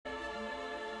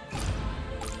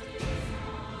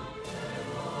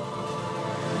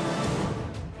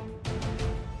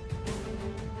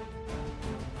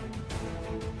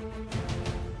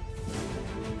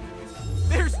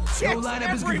No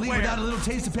lineup is complete without a little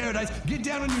taste of paradise. Get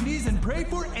down on your knees and pray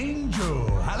for Angel.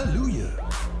 Hallelujah.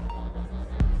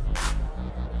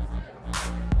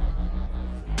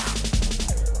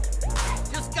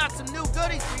 Just got some new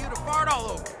goodies for you to fart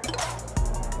all over.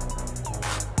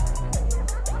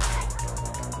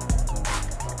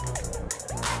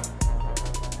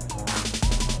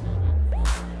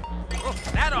 Oh,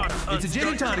 that ought to It's a gin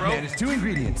and tonic, man. It's 2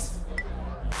 ingredients.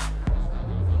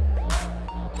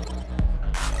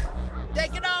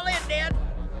 Take it all in, Dad.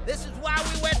 This is why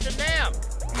we went to Nam.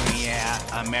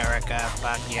 Yeah, America.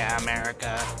 Fuck yeah,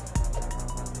 America.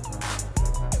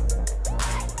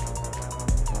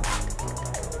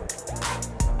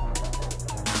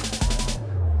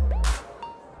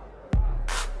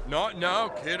 Not now,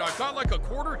 kid. I got like a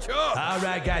quarter chub. All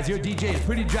right, guys. Your DJ is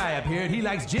pretty dry up here, and he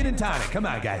likes gin and tonic. Come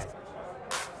on, guys.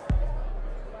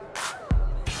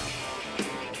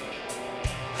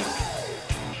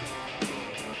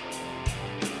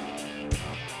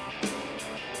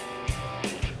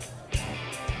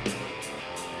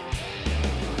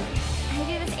 I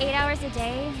do this 8 hours a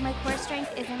day. My core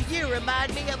strength isn't... You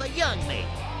remind me of a young me.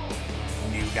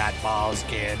 You got balls,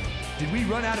 kid. Did we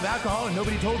run out of alcohol and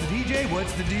nobody told the DJ?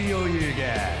 What's the deal here,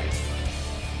 guys?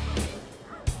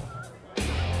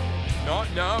 Not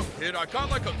now, kid. I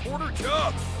got like a quarter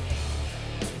chub.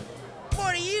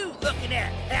 What are you looking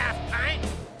at, half pint?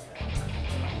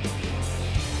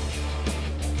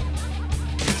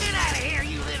 Get out of here,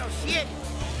 you little shit!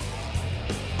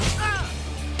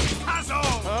 Puzzle!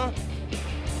 Huh?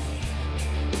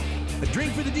 A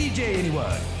drink for the DJ, anyone?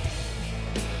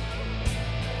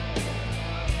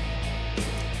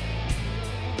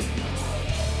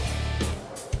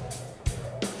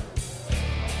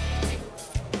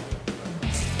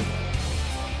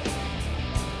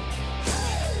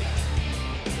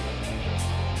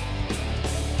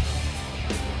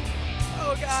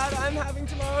 Oh God, I'm having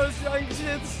tomorrow's drunk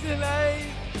shits tonight.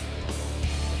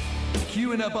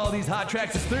 Queuing up all these hot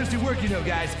tracks is Thursday work, you know,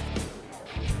 guys.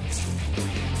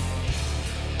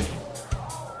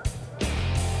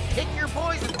 Pick your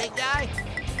poison, big guy.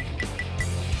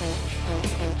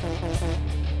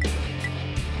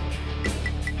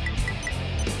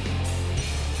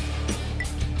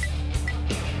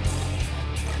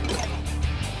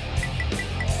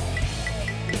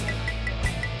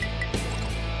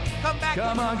 Come back.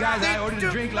 Come on, guys. I ordered a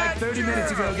drink like 30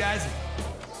 minutes ago, guys.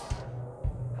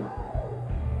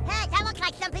 Hey, that looks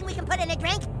like something we can put in a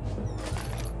drink.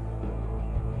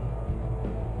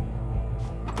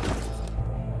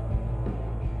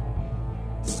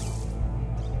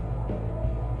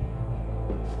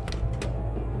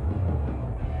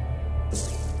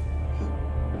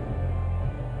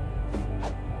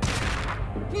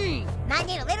 Might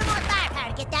need a little more firepower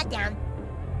to get that down.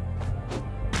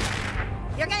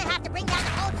 You're gonna have to bring down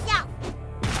the whole shelf.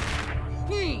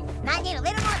 Might need a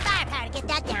little more firepower to get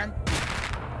that down.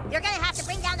 You're gonna have to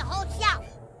bring down the whole shelf.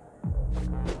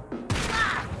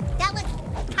 Wow, that looks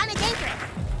kinda dangerous.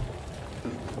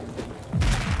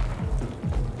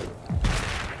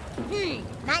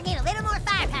 Might need a little more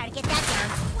firepower to get that down.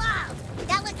 Wow,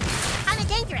 that looks kinda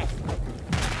dangerous.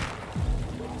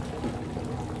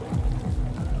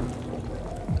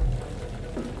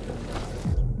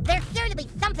 There's sure to be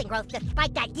something gross to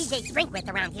spike that DJ's drink with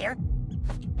around here.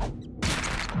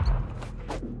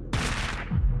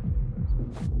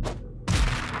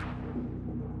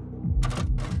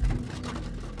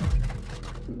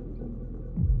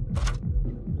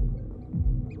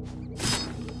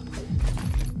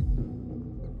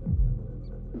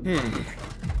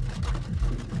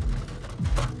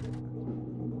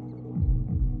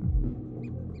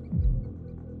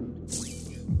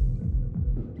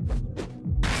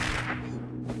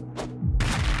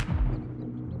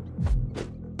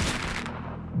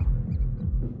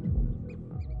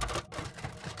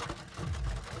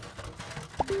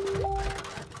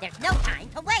 There's no time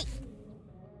to waste.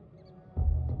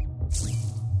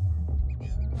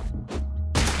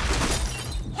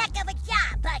 Heck of a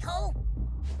job, butthole.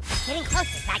 Getting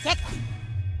closer, Sidekick.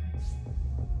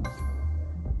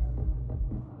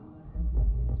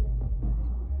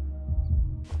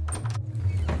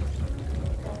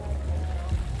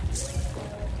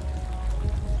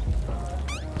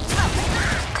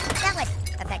 That was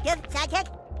effective, Sidekick.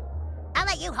 I'll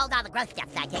let you hold all the gross stuff,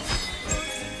 Sidekick.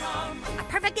 A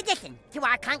perfect addition to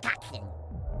our concoction.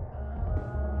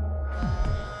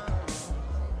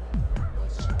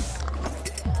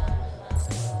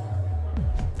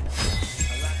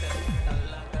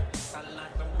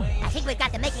 I think we've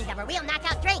got the makings of a real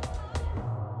knockout drink.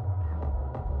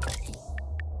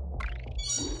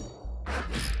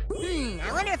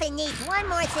 I wonder if it needs one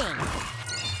more thing.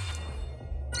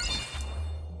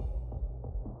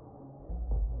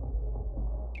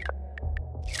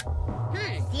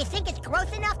 you think it's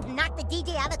gross enough to knock the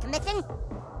DJ out of commission?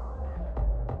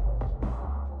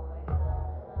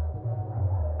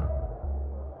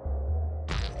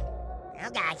 Oh,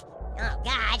 God. Oh,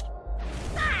 God.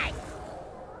 Guys!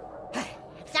 I'm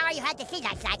sorry you had to see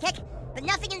that, Sidekick, but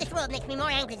nothing in this world makes me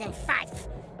more angry than farts.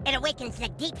 It awakens the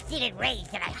deep-seated rage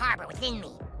that I harbor within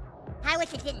me. I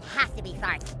wish it didn't have to be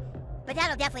farts, but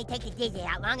that'll definitely take the DJ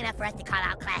out long enough for us to call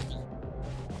out Classy.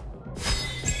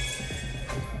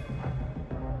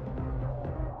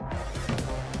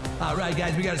 All right,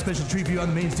 guys, we got a special treat for you on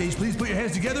the main stage. Please put your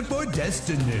hands together for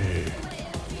Destiny.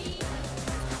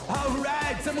 All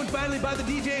right, someone finally bought the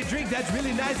DJ a drink. That's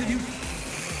really nice of you.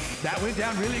 That went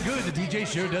down really good. The DJ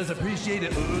sure does appreciate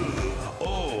it.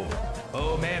 Ooh.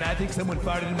 Oh, man, I think someone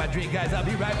farted in my drink. Guys, I'll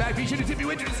be right back. Be sure to tip your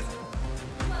waitresses.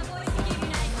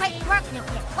 Great work,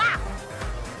 Nucleus. Wow.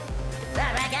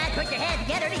 All right, guys, put your hands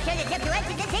together. Be sure to tip your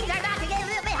waitresses. Things are about to get a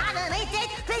little bit hot on the main stage.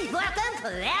 Please welcome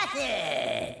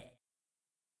Classy.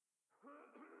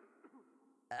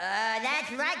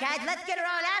 That's right, guys. Let's get her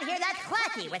on out here. That's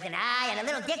Classy with an I and a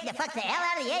little dick that fucks the hell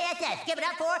out of the ASS. Give it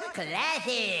up for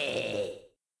Classy.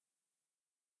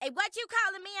 Hey, what you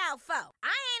calling me out for?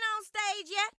 I ain't on stage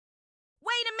yet.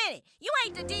 Wait a minute. You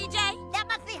ain't the DJ? That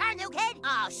must be her, new kid.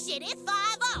 Oh, shit. It's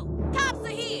 5-0. Cops are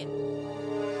here.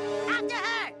 After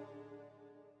her.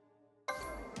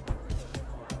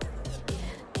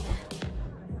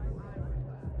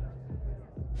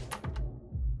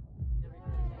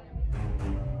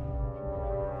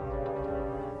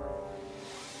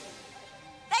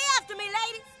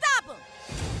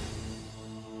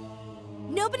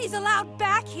 Nobody's allowed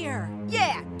back here.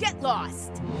 Yeah, get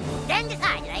lost. Stand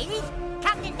aside, ladies.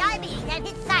 Captain Diabetes and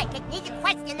his sidekick need to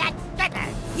question that stripper.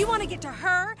 You want to get to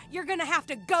her? You're gonna have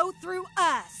to go through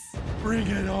us. Bring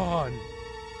it on.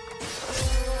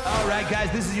 All right,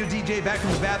 guys, this is your DJ back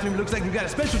from the bathroom. Looks like we've got a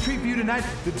special treat for you tonight.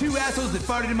 The two assholes that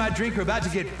farted in my drink are about to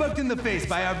get fucked in the face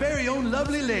by our very own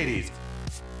lovely ladies.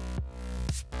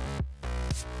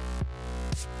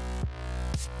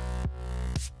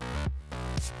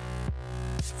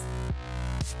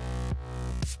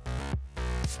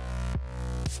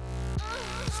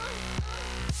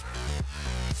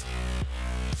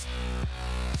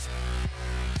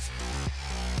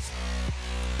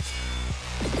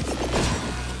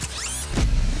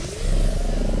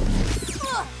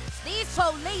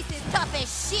 Police is tough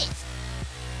as shit.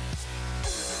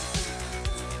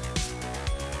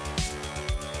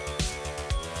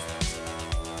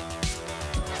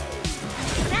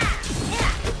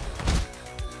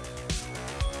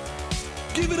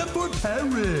 Give it up for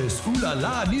Paris. Ooh la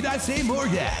la, need I say more,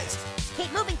 guys?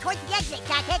 Keep moving towards the exit,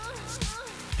 Sidekick.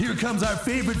 Here comes our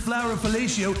favorite flower of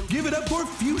fellatio. Give it up for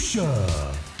Fuchsia.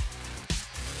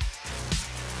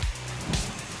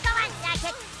 Go on,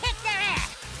 Sidekick. Kick their ass.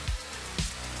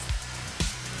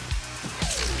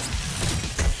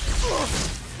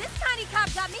 This tiny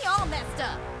cop got me all messed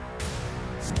up.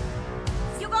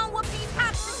 You gonna whoop these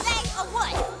cops today or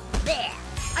what? There.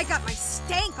 I got my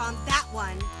stank on that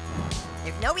one.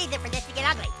 There's no reason for this to get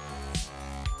ugly.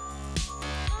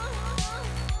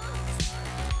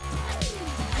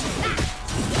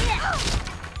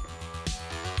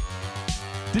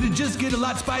 Did it just get a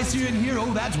lot spicier in here?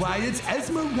 Oh, that's why it's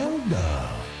Esmeralda.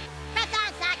 Press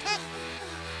on, Sidekick.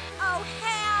 Oh,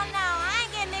 hell no. I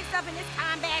ain't getting mixed up in this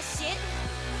combat shit.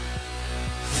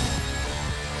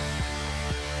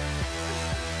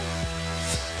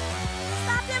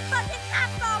 Stop them fucking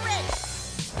cops already.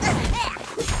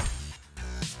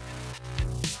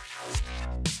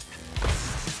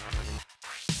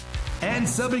 And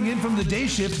subbing in from the day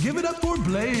shift, give it up for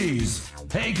Blaze.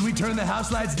 Hey, can we turn the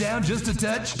house lights down just a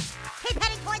touch? Keep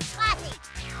heading towards Classy.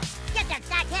 Get them,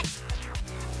 Sidekick.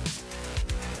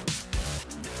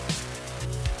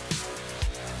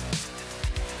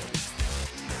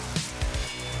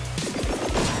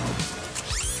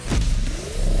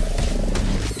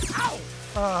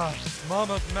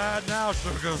 Mama's mad now,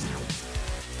 Sugars.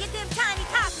 Get them tiny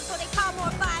cops before they call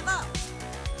more 5-0.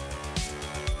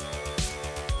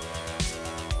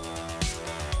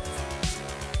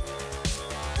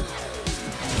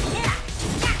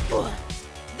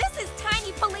 This is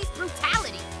tiny police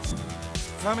brutality.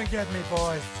 Come and get me,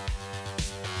 boys.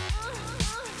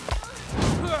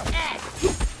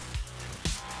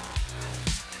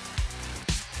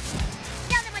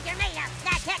 Tell them what you're made of,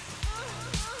 Sidekick.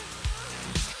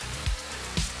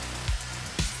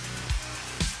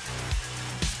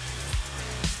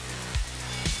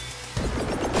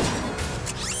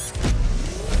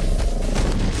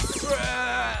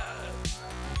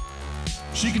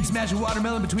 She can smash a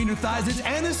watermelon between her thighs. It's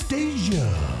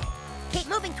Anastasia. Keep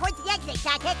moving towards the exit,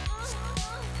 Sidekick.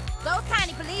 Those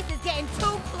tiny police is getting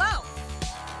too close.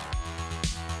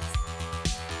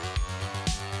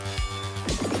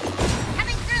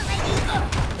 Coming through, lady.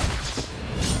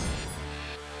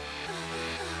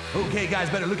 Okay, guys,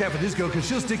 better look out for this girl, because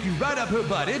she'll stick you right up her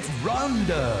butt. It's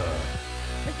Rhonda.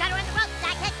 We've got her on the rope,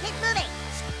 sidekick. Keep moving.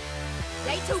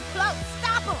 They too close.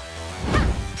 Stop them.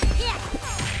 Yeah.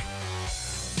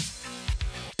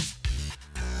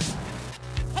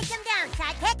 Take them down,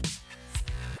 sidekick.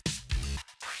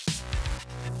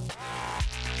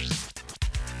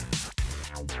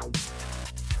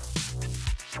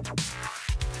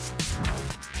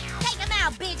 Take them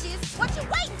out, bitches. What you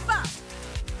waiting for?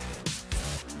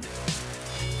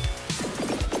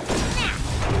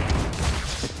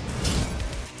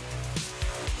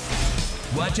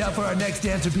 Watch out for our next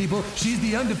dancer, people. She's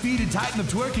the undefeated titan of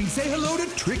twerking. Say hello to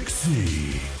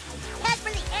Trixie. Head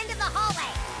for the end of the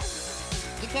hallway.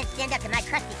 You can't stand up to my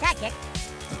crusty sidekick.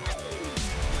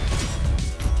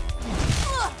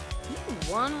 Ugh, you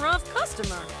one rough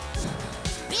customer.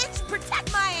 Bitch,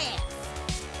 protect my ass.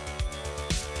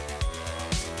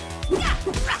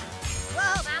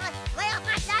 Whoa, mama. Lay off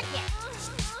my sidekick.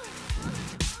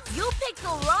 You picked the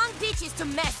wrong bitches to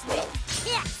mess with.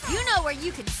 Yeah. You know where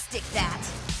you can stick that.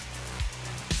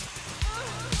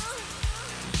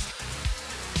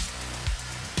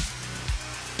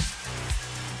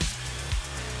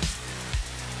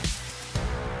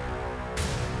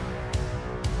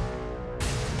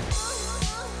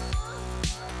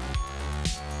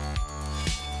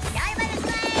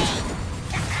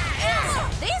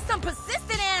 These some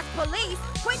persistent ass police.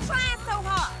 Quit trying so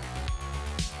hard.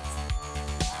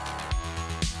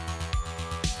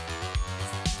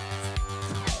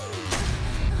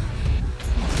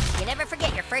 You never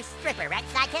forget your first stripper, right,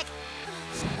 sidekick?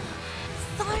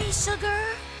 Sorry,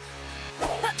 sugar.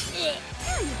 Now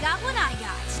you got what I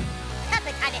got.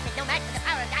 Public kindness is no match for the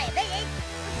power of diabetes.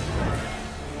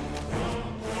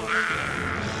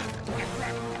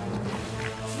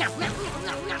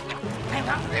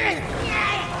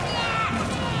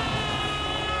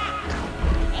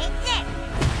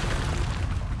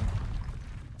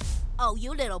 Oh,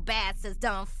 you little bastards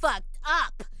done fucked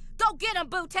up. Go get him,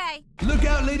 Butte. Look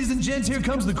out, ladies and gents. Here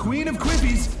comes the queen of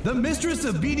quippies, the mistress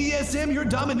of BDSM, your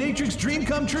dominatrix dream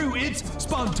come true. It's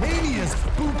Spontaneous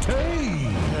Boutte.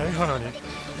 Hey, honey,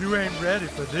 you ain't ready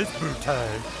for this booty.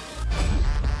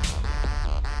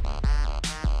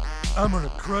 I'm gonna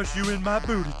crush you in my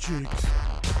booty cheeks.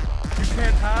 You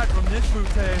can't hide from this booty,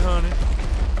 honey.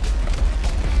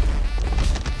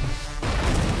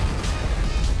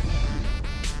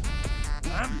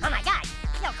 Oh my god!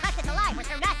 She'll crush us alive with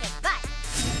her massive butt!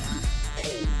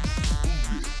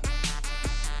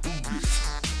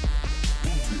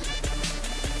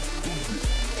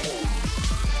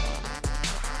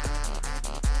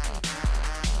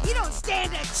 You don't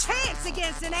stand a chance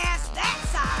against an ass that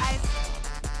size.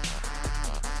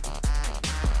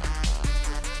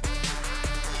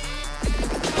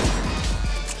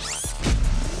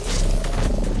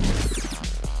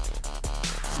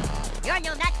 You're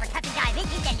no match for Captain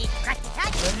Diabetes and his crusty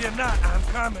touch. Well, you're not. I'm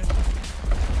coming.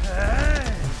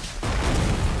 Hey!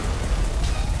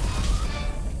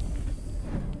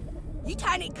 You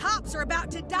tiny cops are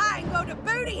about to die and go to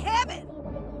booty heaven.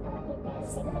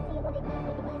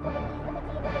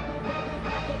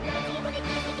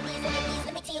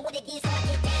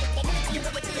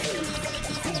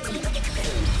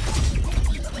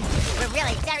 We're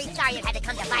really very sorry it had to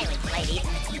come to violence, ladies.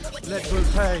 Let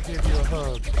Boutte give you a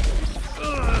hug.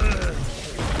 Ugh.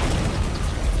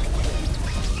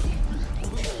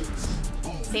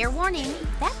 Fair warning,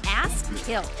 that ass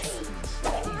kills.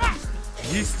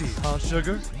 Yeasty, huh,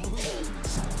 sugar?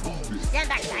 Stand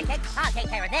back, sidekick. I'll take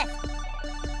care of this.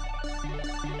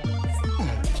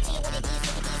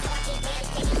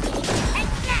 And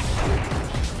snap!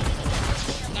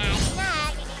 Nice,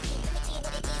 nice.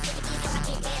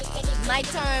 My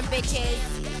turn, bitches.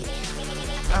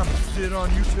 I'ma sit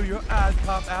on you till your eyes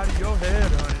pop out of your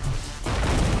head, honey.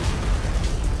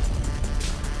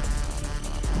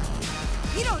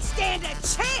 You don't stand a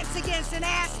chance against an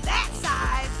ass that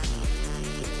size.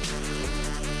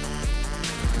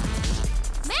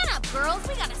 Man up, girls.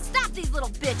 We gotta stop these little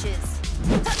bitches.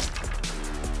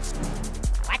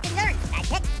 Watch and learn,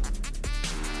 sidekick.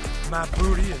 My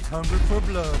booty is hungry for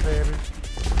blood, baby.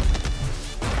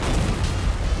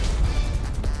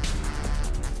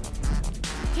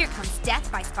 Here comes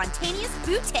death by Spontaneous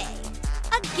Boutte.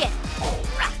 Again.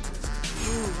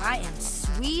 Ooh, I am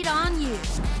sweet on you.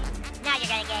 Now you're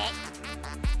gonna get it.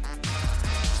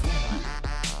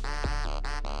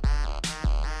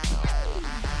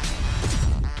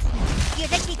 You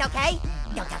think she's okay?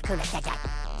 Don't tell Kuna said that.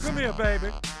 Come here, baby.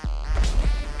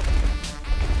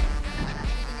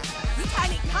 You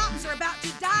tiny cops are about to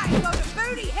die and go to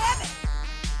booty heaven.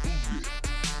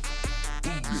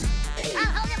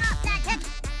 I'll hold him off, sidekick.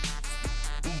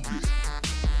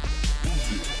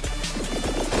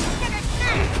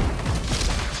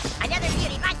 Another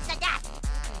beauty bites the dust.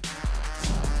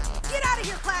 Get out of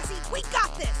here, Classy. We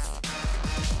got this.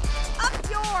 Up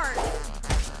yours.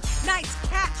 Nice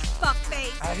catch,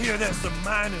 fuckface. I hear that some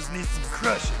miners need some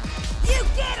crushing. You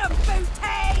get him,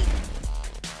 Bootay!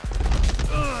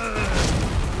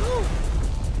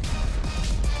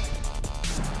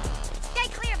 Stay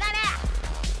clear of that ass.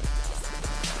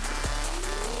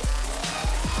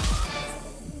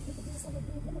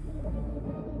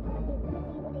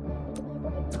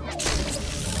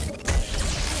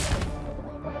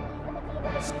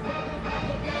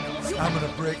 I'm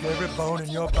gonna break every bone in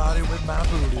your body with my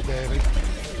booty, baby.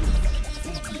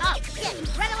 Oh, shit.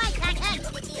 Run away, crackhead.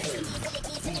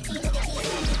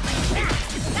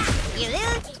 You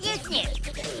lose, you snooze.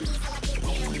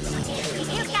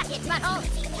 You got this, butthole.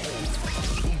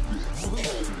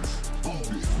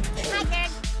 My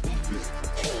turn.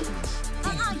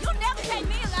 You'll never take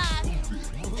me alive.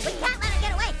 We can't let her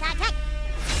get away, sidekick.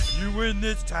 You win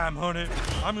this time, honey.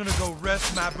 I'm gonna go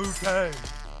rest my booty.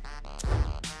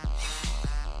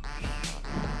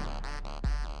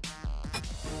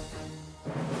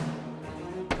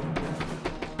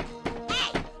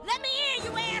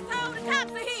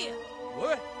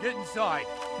 Get inside.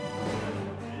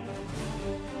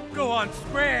 Go on,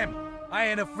 scram! I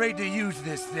ain't afraid to use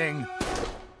this thing.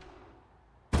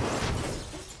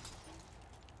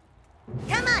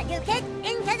 Come on, you kids,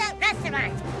 into the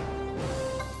restaurant.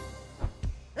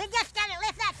 We just gotta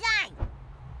lift that sign.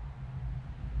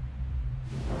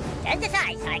 Stand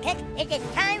aside, sidekick. It is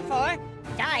time for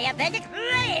Diabetic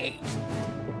Rage.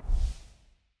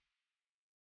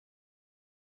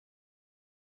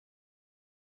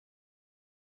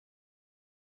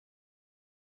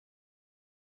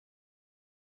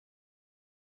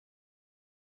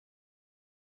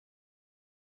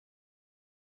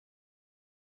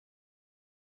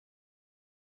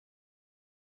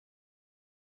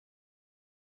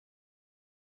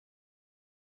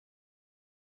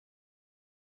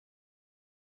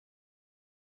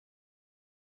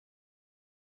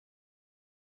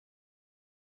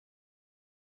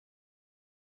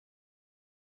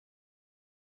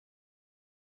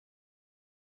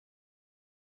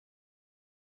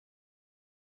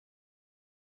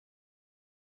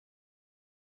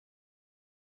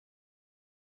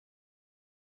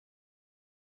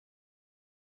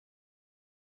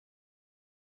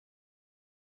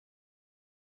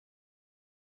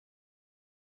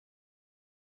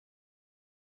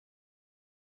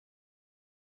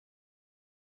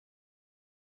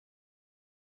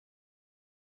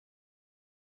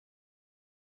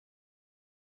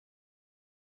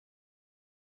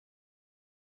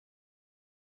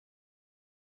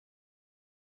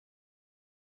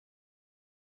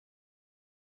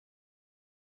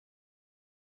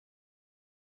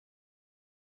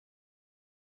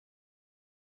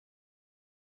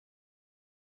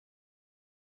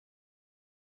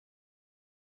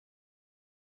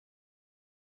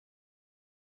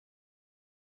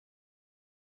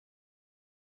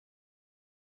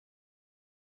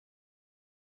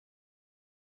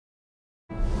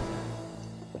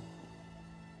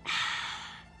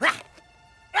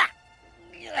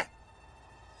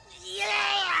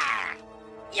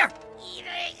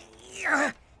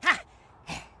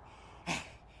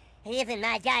 Even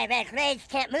my diabetic rage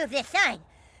can't move this sign.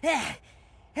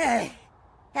 Oh,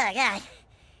 God.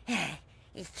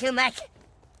 It's too much.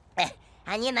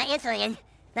 I need my insulin.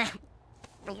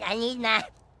 I need my...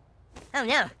 Oh,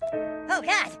 no. Oh,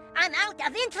 God. I'm out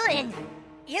of insulin.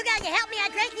 You guys help me. I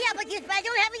drank the apple juice, but I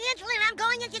don't have any insulin. I'm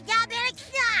going into diabetic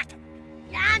shock.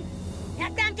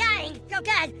 I'm dying. Oh,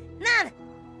 God. Mom.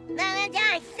 Mom, I'm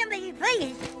dying. Somebody,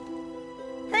 please.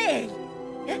 Please.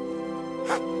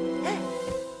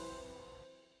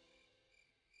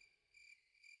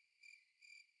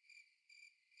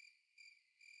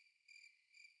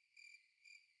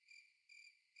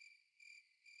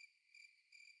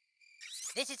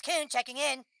 This is Coon checking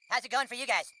in. How's it going for you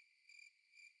guys?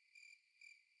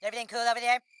 Everything cool over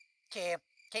there? Cool.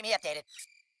 Keep me updated.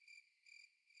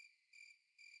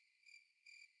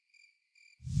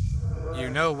 You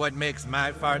know what makes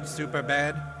my farts super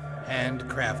bad?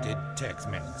 Handcrafted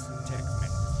Tex-Mex.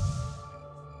 Tex-Mex.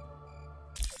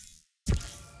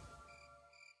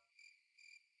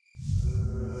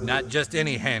 Not just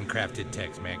any handcrafted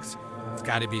Tex-Mex. It's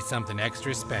gotta be something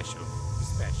extra special.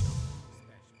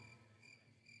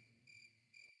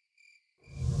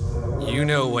 You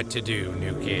know what to do,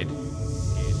 new kid.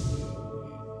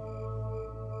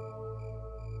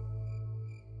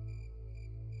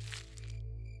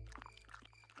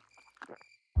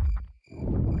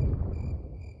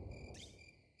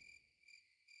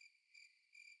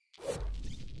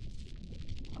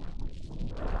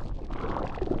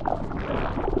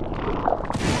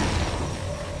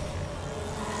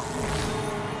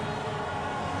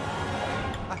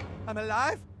 I'm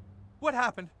alive? What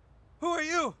happened? Who are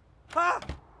you? Huh?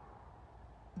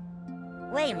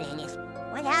 Wait a minute.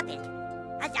 What happened?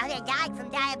 I thought I died from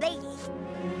diabetes.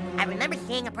 I remember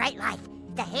seeing a bright light,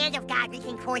 the hand of God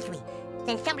reaching towards me.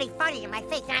 Then somebody farted in my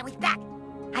face and I was back.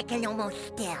 I can almost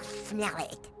still smell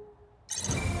it.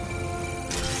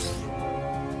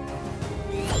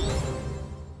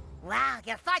 Wow,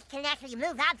 your farts can actually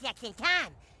move objects in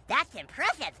time. That's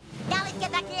impressive. Now let's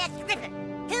get back to that stripper.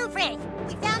 Two friends.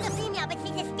 We found a female, but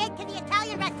she's escaped to the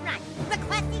Italian restaurant,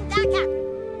 requesting backup.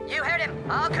 You heard him.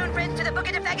 All coon friends to the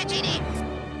Buca de Fagaggini.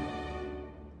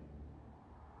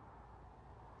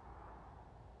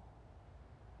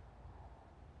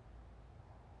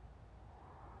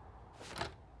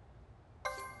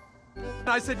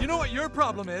 I said, you know what your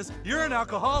problem is? You're an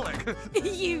alcoholic.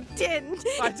 You didn't.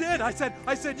 I did.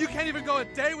 I said, you can't even go a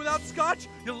day without scotch,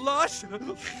 you lush.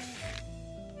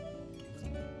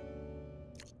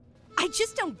 I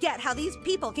just don't get how these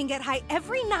people can get high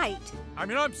every night. I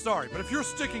mean, I'm sorry, but if you're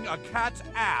sticking a cat's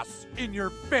ass in your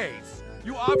face,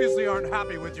 you obviously aren't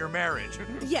happy with your marriage.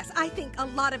 Yes, I think a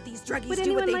lot of these druggies Would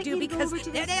do what anyone they like do me to go because... over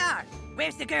to There they are.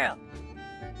 Where's the girl?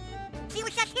 She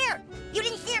was just here. You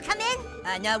didn't see her come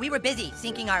in? No, we were busy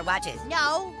syncing our watches.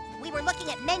 No. We were looking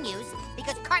at menus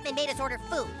because Cartman made us order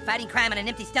food. Fighting crime on an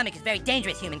empty stomach is very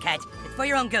dangerous, human cat. It's for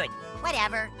your own good.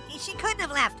 Whatever. She couldn't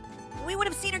have left. We would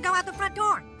have seen her go out the front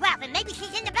door. Well, then maybe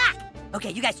she's in the back. Okay,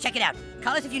 you guys check it out.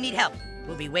 Call us if you need help.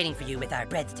 We'll be waiting for you with our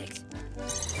breadsticks.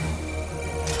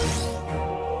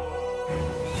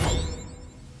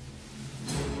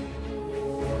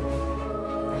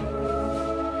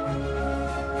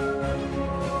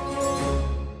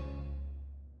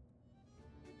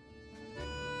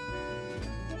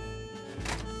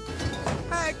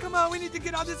 Hey, come on, we need to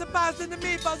get all this pasta and the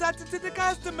meatballs out to the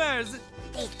customers.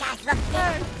 These guys look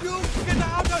Hey, you get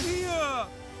out of here!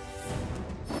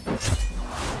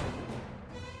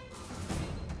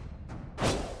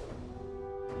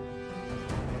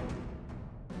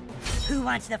 Who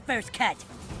wants the first cut?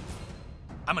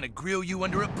 I'm gonna grill you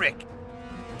under a brick.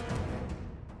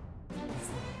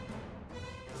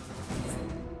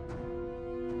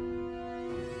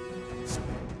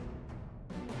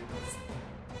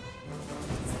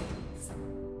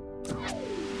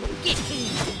 Get keen.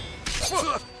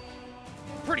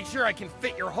 Pretty sure I can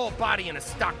fit your whole body in a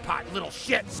stock pot, little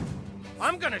shit.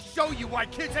 I'm gonna show you why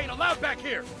kids ain't allowed back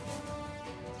here.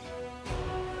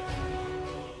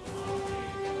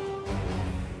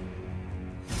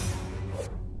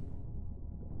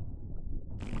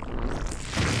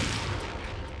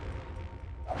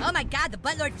 Oh my god, the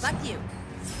buttlord fucked you.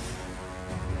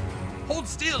 Hold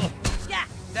still. Yeah.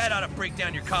 That ought to break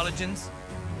down your collagens.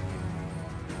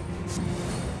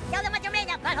 Show them what you're made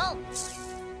of, butthole.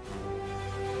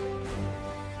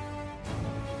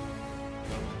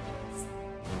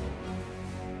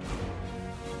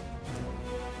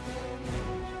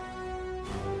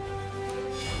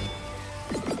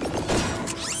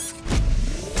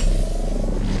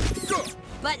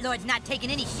 Buttlord's not taking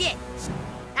any shit.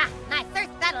 Ah, my first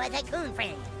battle as a coon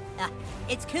friend.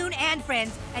 It's Coon and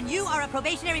friends, and you are a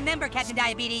probationary member, Captain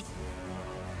Diabetes.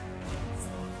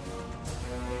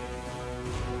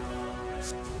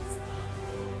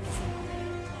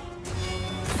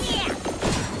 Yeah!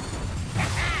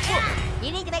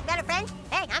 You need to make better friends?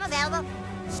 Hey, I'm available.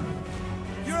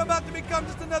 You're about to become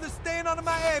just another stain on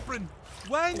my apron.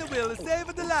 Wind the wheel to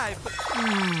save the life.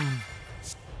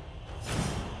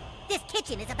 This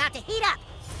kitchen is about to heat up.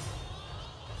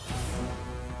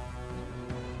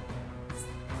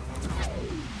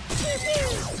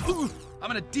 I'm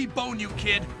gonna debone you,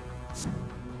 kid.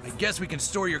 I guess we can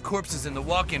store your corpses in the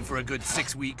walk-in for a good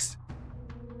 6 weeks.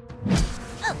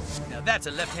 Oh. Now that's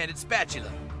a left-handed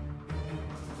spatula.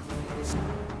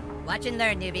 Watch and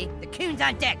learn, newbie. The coon's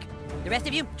on deck. The rest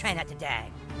of you, try not to die.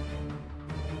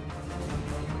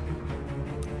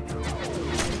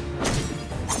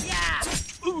 Yeah!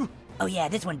 Ooh. Oh yeah,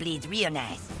 this one bleeds real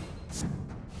nice.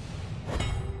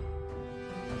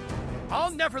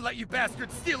 I'll never let you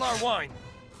bastards steal our wine.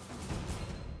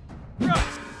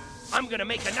 I'm gonna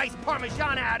make a nice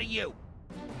Parmigiana out of you.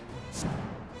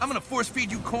 I'm gonna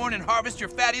force-feed you corn and harvest your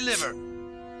fatty liver.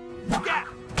 Yeah!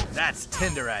 That's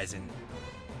tenderizing.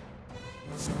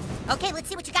 Okay, let's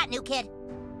see what you got, new kid.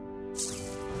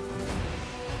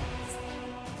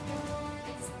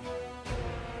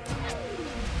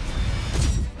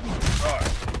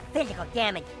 Physical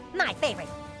damage, my favorite.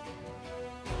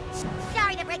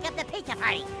 Sorry to break up the pizza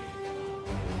party.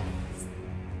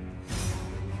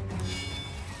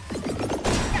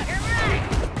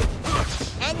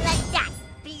 And let that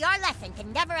be your lesson to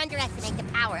never underestimate the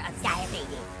power of diabetes.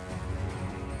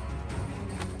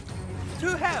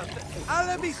 To health, a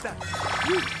la vista.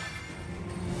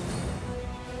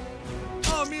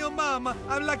 Oh, me oh mama,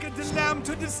 I'm like a lamb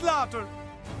to the slaughter.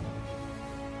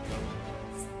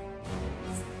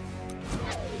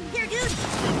 Here, dude!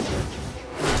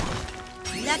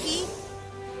 Lucky?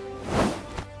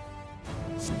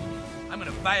 I'm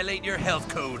gonna violate your health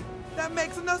code. That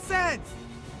makes no sense.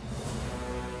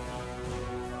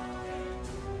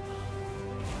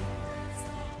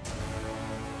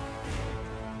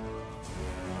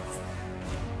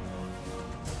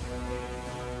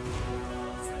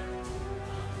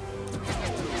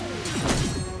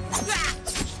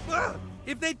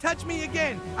 If they touch me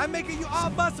again, I'm making you all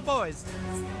bus boys.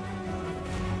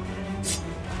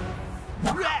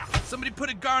 Somebody put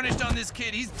a garnish on this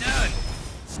kid. He's done.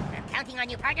 I'm counting on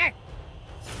you, partner.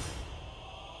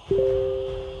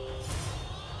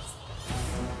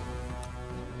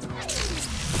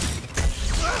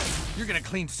 You're gonna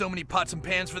clean so many pots and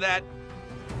pans for that.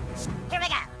 Here we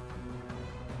go.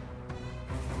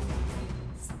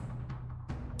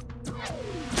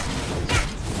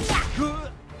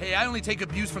 Hey, I only take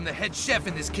abuse from the head chef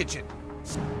in this kitchen.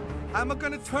 I'm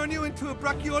gonna turn you into a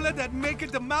brachiola that make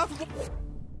it the mouth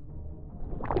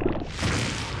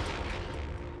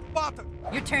water.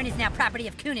 Your turn is now property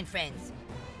of Coon and Friends.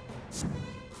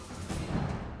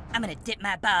 I'm gonna dip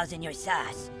my balls in your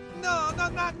sauce. No,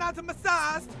 not a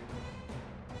massage.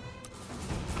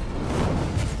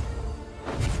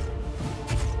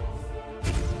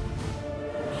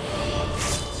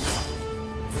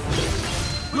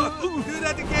 Do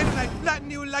that again and I flatten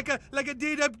you like a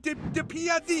de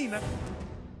piadina.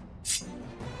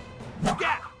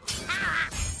 Yeah.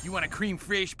 You want a cream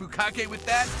fraiche bukkake with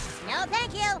that? No,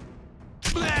 thank you.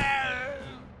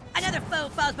 Another foe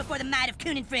falls before the might of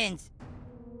Coon and Friends.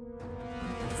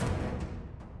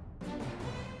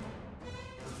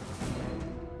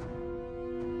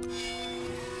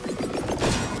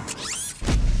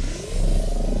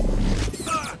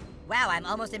 Wow, I'm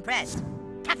almost impressed.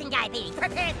 Captain Diabetes,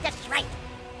 prepare to strike.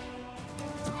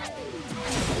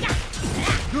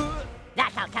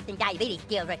 That's how Captain Diabetes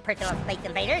deals with personal space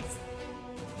invaders.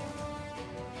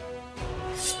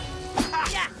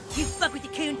 Yeah, you fuck with the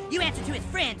Coon, you answer to his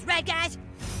friends, right, guys?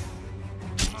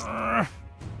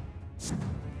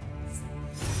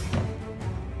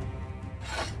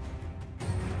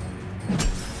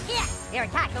 Yeah, your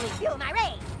attacks only fuel my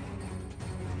rage.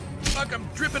 Fuck, I'm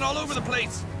dripping all over the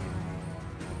place.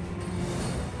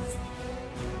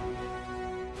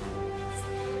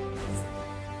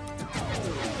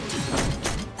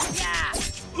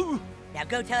 Now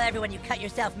go tell everyone you cut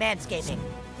yourself manscaping.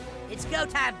 It's go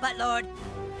time, Buttlord.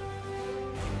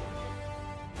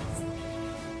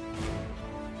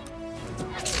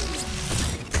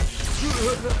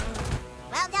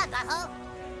 Well done, Butthole.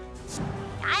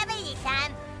 Diabetes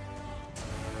time.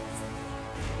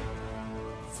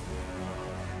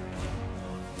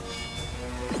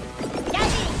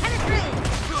 Diabetes coming through.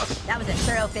 That was a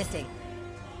thorough fisting.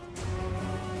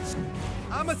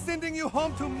 I'm sending you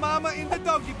home to Mama in the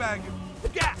doggy bag.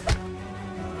 Yeah.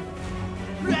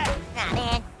 Nah,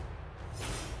 man.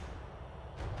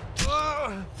 All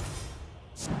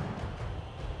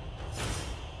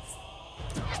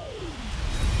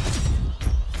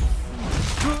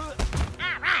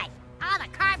right, all the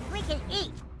carbs we can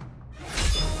eat.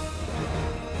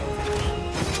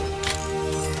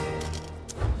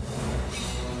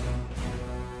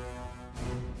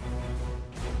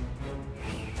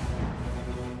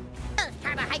 Those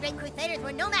carbohydrate crusaders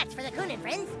were no match for the Coon and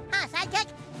Friends, huh, sidekick?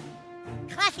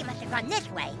 Classy must have gone this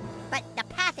way, but the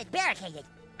path is barricaded.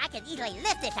 I could easily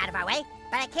lift this out of our way,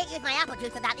 but I can't use my apple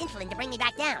juice without insulin to bring me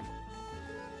back down.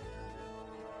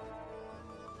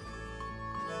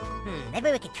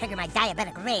 Maybe we could trigger my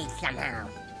diabetic rage somehow.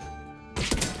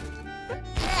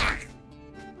 Ugh.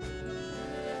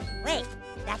 Wait,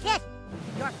 that's it!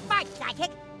 Your farts,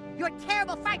 sidekick! Your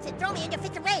terrible farts that throw me into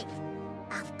fits of rage!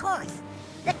 Of course!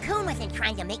 The Coon wasn't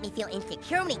trying to make me feel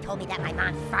insecure when he told me that my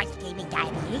mom's farts gave me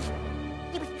diabetes.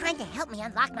 He was trying to help me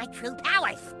unlock my true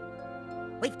powers.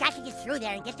 We've got to get through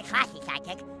there and get to Classy,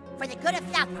 sidekick. For the good of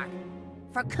South Park.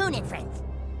 For Coon and Friends.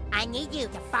 I need you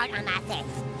to fart on my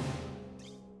face.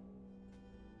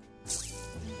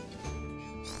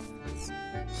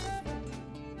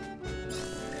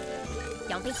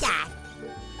 Don't be shy.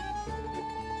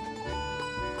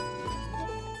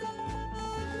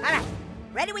 All right,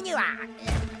 ready when you are.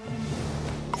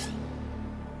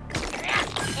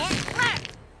 And work!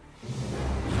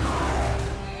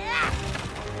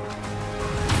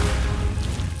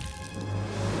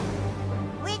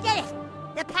 We did it!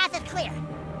 The path is clear.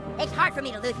 It's hard for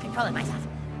me to lose control of myself,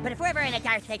 but if we're ever in a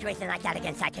dire situation like that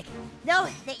again, Sidekick, know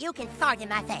that you can fart in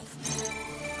my face.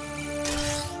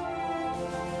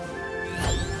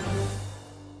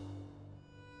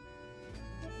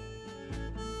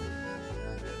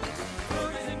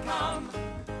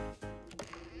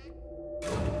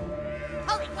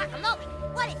 Holy guacamole!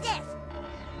 What is this?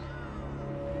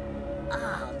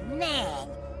 Oh, man.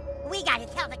 We gotta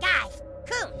tell the guys.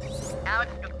 Coon!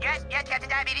 Yes, Captain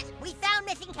Diabetes? We found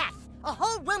missing cats. A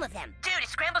whole room of them. Dude, is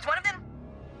Scrambles one of them?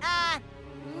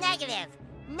 Negative.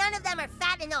 None of them are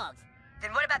fat and old.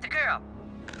 Then what about the girl?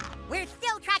 We're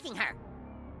still tracking her.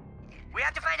 We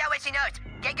have to find out what she knows.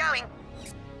 Get going.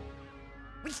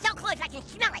 We're so close I can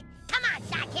smell it. Come on,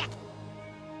 Sidekick.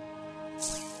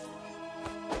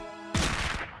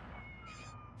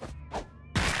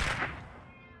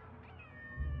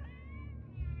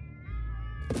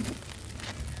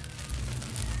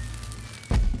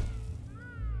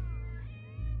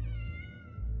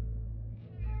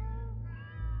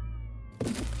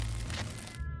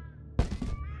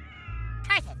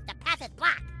 Curses, the path is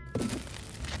blocked.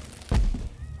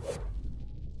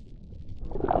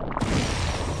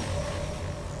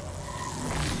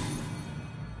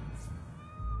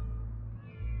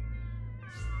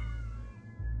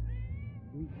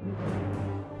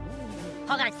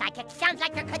 Hold on, Sidekick. Sounds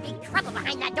like there could be trouble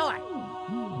behind that door.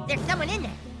 There's someone in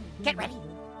there. Get ready.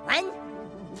 1,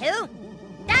 2,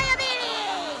 diabetes!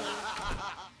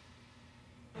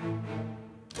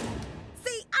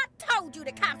 See, I told you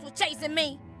the cops were chasing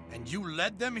me. And you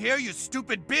led them here, you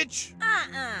stupid bitch?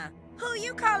 Who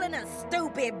you calling a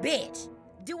stupid bitch?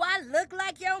 Do I look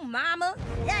like your mama?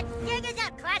 Let's dig it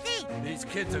up, Classy! These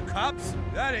kids are cops?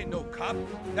 That ain't no cop.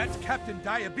 That's Captain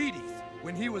Diabetes.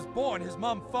 When he was born, his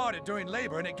mom farted during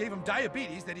labor and it gave him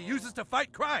diabetes that he uses to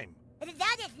fight crime.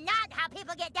 That is not how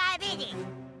people get diabetes.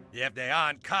 If they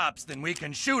aren't cops, then we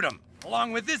can shoot them.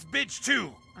 Along with this bitch,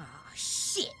 too. Oh,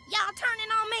 shit. Y'all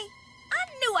turning on me? I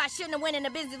knew I shouldn't have went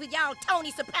into business with y'all Tony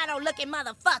Soprano-looking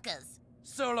motherfuckers.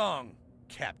 So long,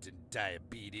 Captain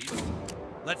Diabetes.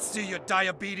 Let's see your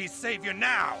diabetes savior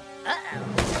now.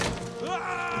 Uh-oh.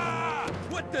 Ah!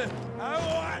 What the? I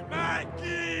want my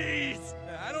keys!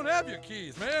 I don't have your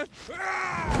keys, man.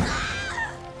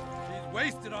 Ah! She's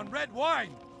wasted on red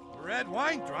wine. A red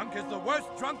wine drunk is the worst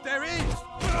drunk there is.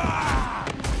 Ah!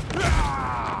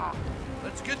 Ah!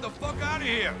 Let's get the fuck out of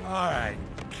here. All right,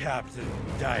 Captain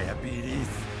Diabetes.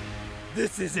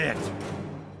 This is it.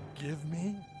 Give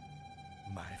me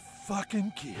my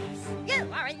fucking keys.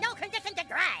 You are in no condition to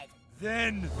drive.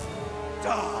 Then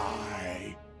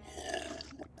die.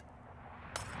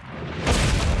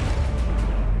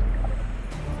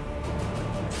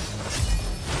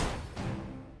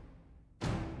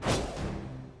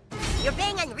 You're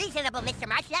being unreasonable, Mr.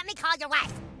 Marsh. Let me call your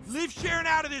wife. Leave Sharon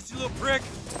out of this, you little prick.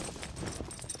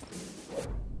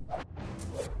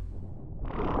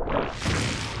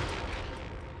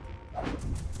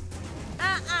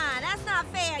 That's not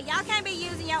fair. Y'all can't be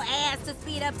using your ass to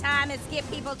speed up time and skip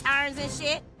people turns and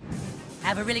shit. I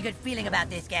have a really good feeling about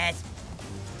this, guys.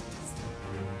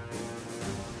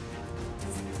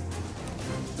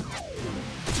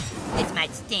 This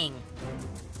might sting.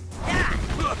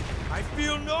 I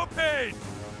feel no pain.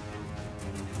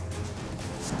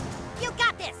 You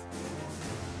got this.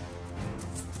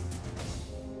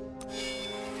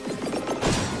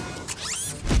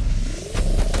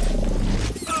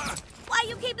 Why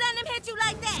you keep letting him hit you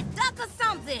like that? Duck or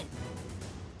something.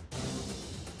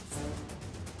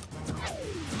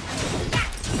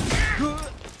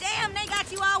 Damn, they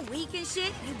got you all weak and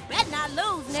shit. You better not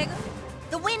lose, nigga.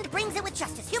 The wind brings it with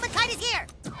justice. Humankind is here.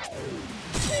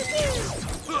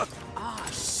 Oh,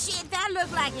 shit, that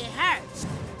looked like it hurts.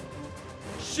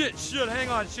 Shit, hang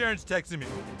on, Sharon's texting me.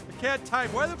 I can't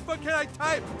type. Why the fuck can't I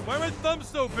type? Why are my thumbs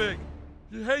so big?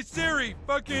 Hey Siri,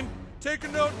 fucking take a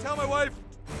note and tell my wife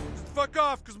to fuck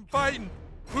off, cause I'm fighting.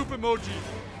 Poop emoji.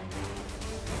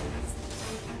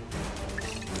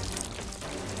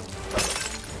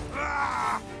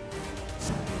 Ah!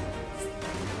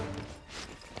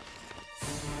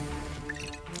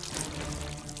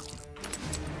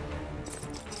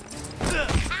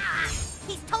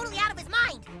 He's totally out of his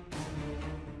mind.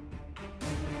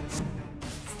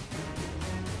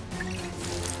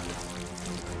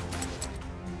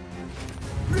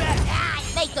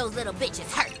 Make those little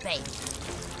bitches hurt, baby.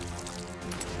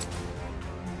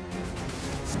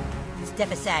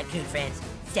 Step aside, coon friends.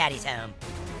 Daddy's home.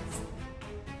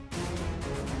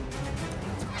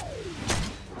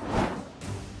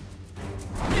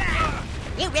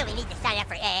 You really need to sign up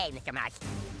for AA, Mr. Marsh.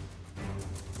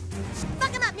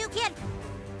 Fuck him up, new kid!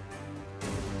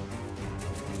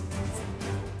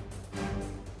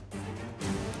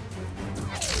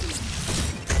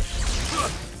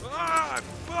 Ah,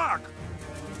 fuck!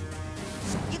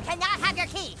 You cannot have your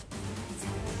keys!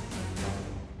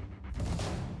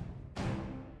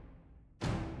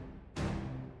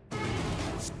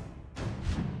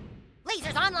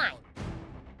 Lasers online!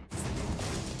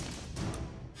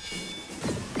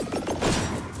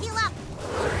 Heal up!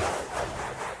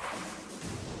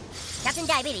 Captain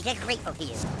Diabetes is grateful to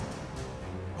you.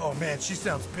 Oh man, she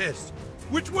sounds pissed.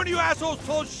 Which one of you assholes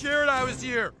told Sharon I was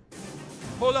here?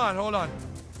 Hold on.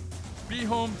 Be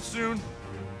home soon.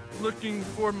 Looking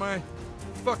for my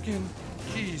fucking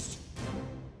keys.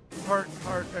 Heart,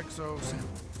 exos.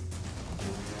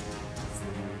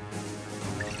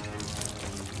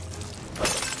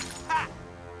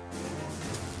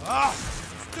 Ah!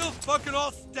 Still fucking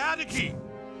all staticky!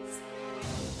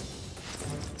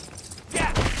 Yeah!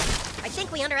 I think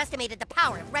we underestimated the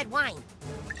power of red wine.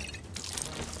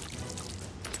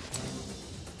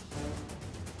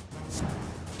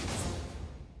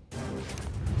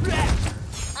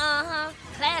 Uh-huh.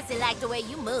 Classy like the way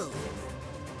you move.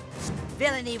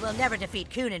 Villainy will never defeat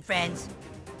Coon and friends.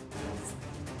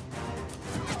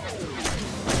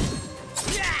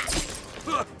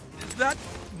 Is that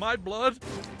my blood?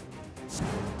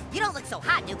 You don't look so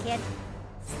hot, new kid.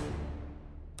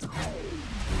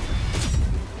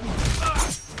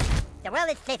 The world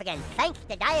is safe again, thanks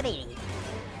to diabetes.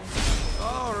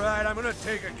 All right, I'm gonna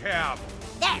take a cab.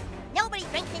 There! Nobody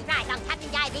drinks and drives on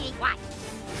Captain Diabetes' watch.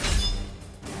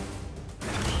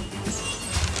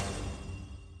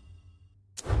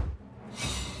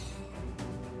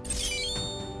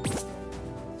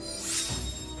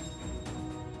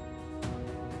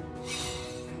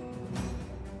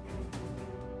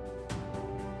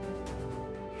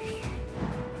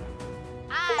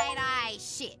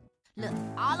 Shit. Look,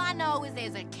 all I know is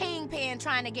there's a kingpin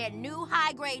trying to get new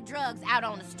high-grade drugs out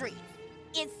on the street.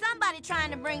 It's somebody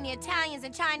trying to bring the Italians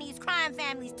and Chinese crime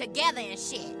families together and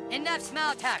shit. Enough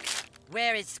small talk.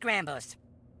 Where is Scrambles?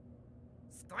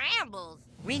 Scrambles?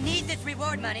 We need this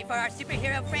reward money for our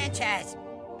superhero franchise.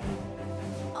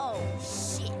 Oh,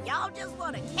 shit. Y'all just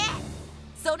want a cat?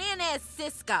 So then there's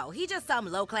Cisco. He just some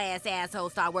low-class asshole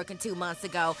started working 2 months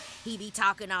ago. He be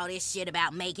talking all this shit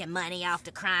about making money off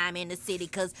the crime in the city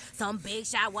because some big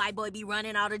shot white boy be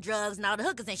running all the drugs and all the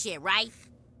hookers and shit, right?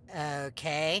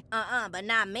 Okay. But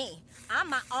not me. I'm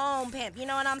my own pimp, you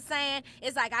know what I'm saying?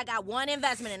 It's like I got one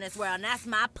investment in this world, and that's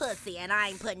my pussy, and I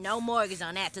ain't putting no mortgage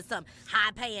on that to some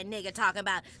high-paying nigga talking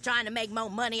about trying to make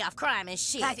more money off crime and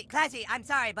shit. Classy, I'm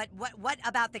sorry, but what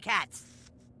about the cats?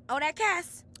 Oh, that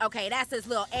Cass? Okay, that's this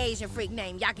little Asian freak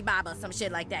named Yaki Baba or some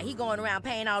shit like that. He going around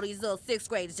paying all these little 6th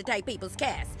graders to take people's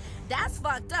cats. That's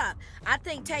fucked up. I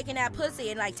think taking that pussy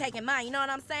and, like, taking mine, you know what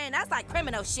I'm saying? That's like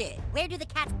criminal shit. Where do the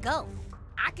cats go?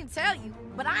 I can tell you,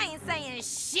 but I ain't saying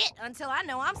shit until I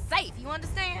know I'm safe, you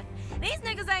understand? These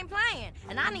niggas ain't playing,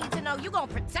 and I need to know you gonna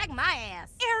protect my ass.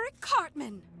 Eric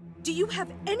Cartman, do you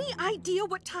have any idea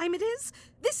what time it is?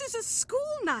 This is a school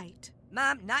night.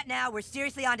 Mom, not now. We're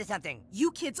seriously onto something.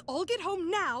 You kids all get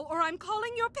home now, or I'm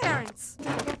calling your parents.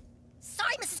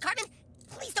 Sorry, Mrs. Cartman.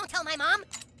 Please don't tell my mom.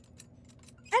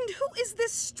 And who is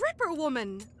this stripper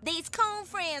woman? These coon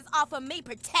friends offer me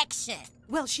protection.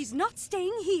 Well, she's not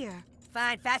staying here.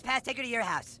 Fine, fast pass, take her to your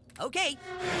house. Okay.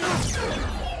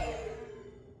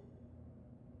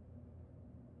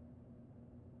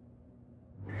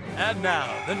 And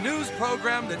now, the news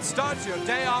program that starts your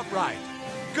day off right.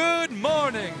 Good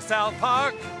morning, South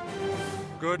Park!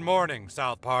 Good morning,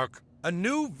 South Park. A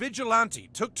new vigilante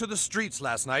took to the streets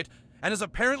last night and has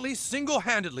apparently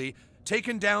single-handedly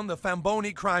taken down the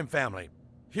Famboni crime family.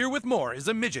 Here with more is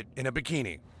a midget in a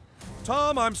bikini.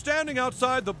 Tom, I'm standing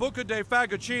outside the Buca dei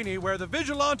Fagocini where the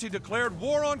vigilante declared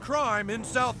war on crime in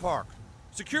South Park.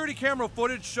 Security camera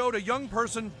footage showed a young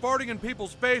person farting in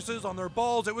people's faces, on their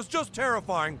balls. It was just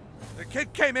terrifying. The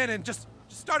kid came in and just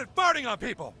started farting on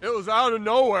people. It was out of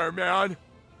nowhere, man.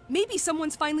 Maybe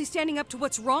someone's finally standing up to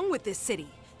what's wrong with this city.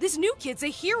 This new kid's a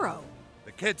hero.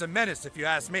 The kid's a menace, if you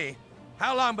ask me.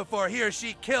 How long before he or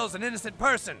she kills an innocent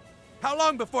person? How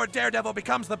long before Daredevil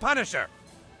becomes the Punisher?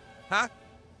 Huh?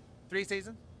 3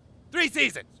 seasons? 3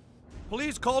 seasons!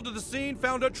 Police called to the scene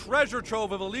found a treasure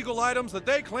trove of illegal items that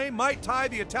they claim might tie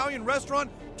the Italian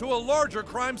restaurant to a larger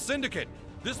crime syndicate.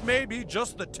 This may be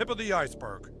just the tip of the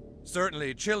iceberg.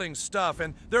 Certainly chilling stuff,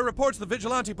 and there are reports the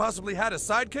vigilante possibly had a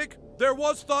sidekick. There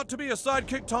was thought to be a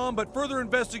sidekick Tom, but further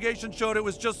investigation showed it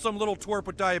was just some little twerp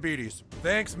with diabetes.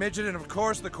 Thanks, Midget, and of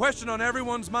course, the question on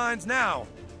everyone's minds now.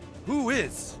 Who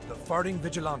is the farting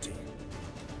vigilante?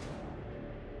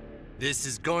 This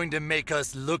is going to make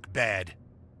us look bad.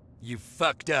 You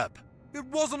fucked up. It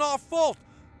wasn't our fault.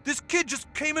 This kid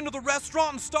just came into the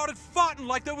restaurant and started farting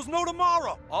like there was no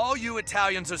tomorrow. All you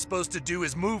Italians are supposed to do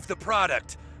is move the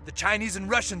product. The Chinese and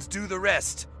Russians do the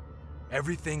rest.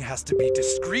 Everything has to be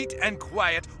discreet and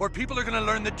quiet, or people are gonna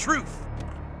learn the truth.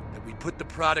 That we put the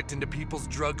product into people's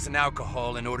drugs and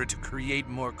alcohol in order to create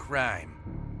more crime.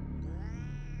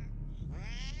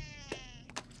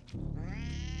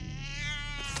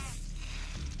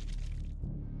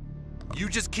 You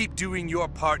just keep doing your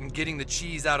part in getting the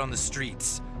cheese out on the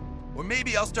streets. Or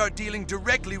maybe I'll start dealing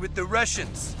directly with the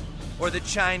Russians, or the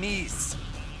Chinese,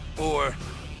 or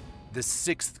the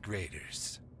 6th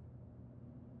graders.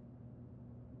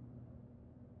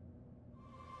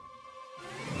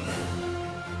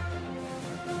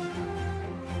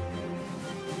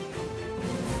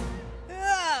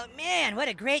 Oh, man, what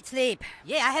a great sleep.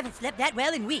 Yeah, I haven't slept that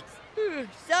well in weeks.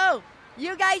 So,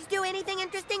 you guys do anything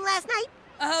interesting last night?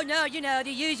 Oh, no, you know,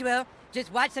 the usual.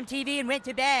 Just watched some TV and went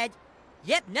to bed.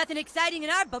 Yep, nothing exciting in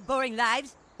our boring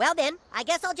lives. Well then, I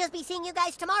guess I'll just be seeing you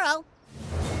guys tomorrow.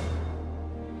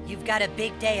 You've got a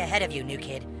big day ahead of you, new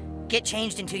kid. Get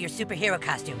changed into your superhero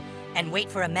costume and wait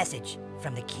for a message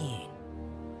from the king.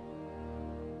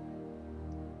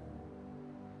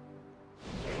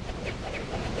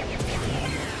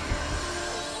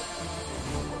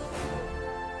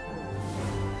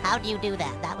 How'd you do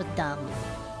that? That was dumb.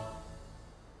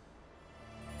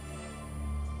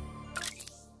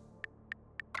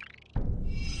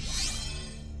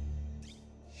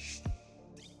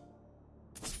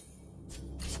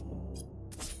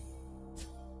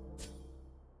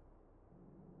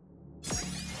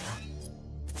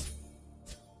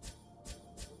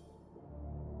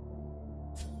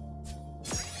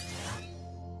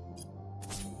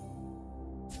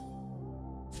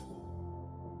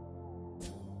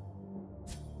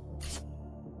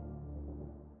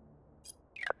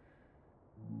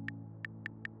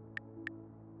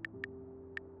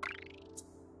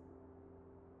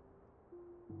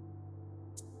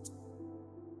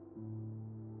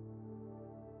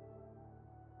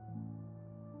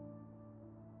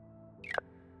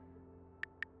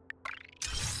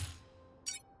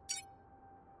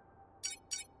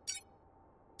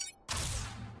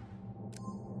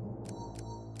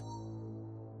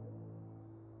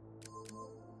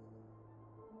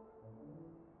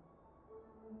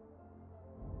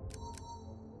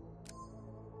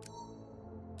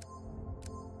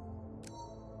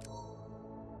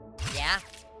 Yeah?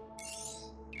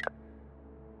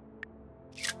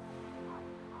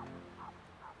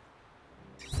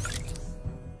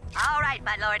 All right,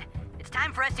 Buttlord. It's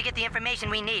time for us to get the information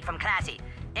we need from Classy.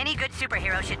 Any good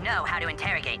superhero should know how to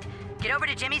interrogate. Get over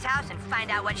to Jimmy's house and find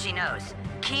out what she knows.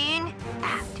 Keen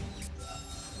out.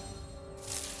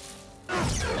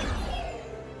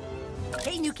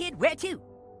 Hey, new kid, where to?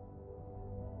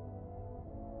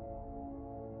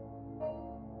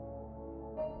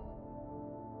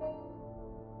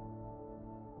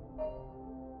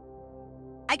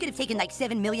 I could have taken like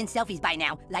 7 million selfies by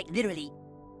now, like literally.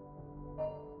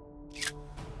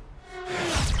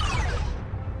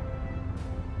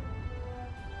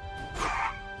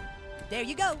 There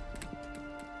you go.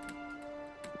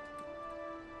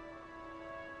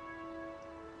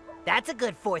 That's a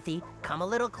good fourthie. Come a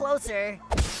little closer.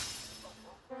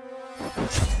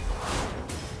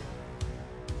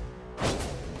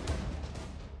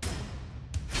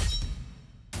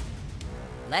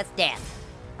 Let's dance.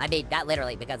 I mean, not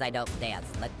literally, because I don't dance.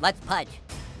 Let's punch.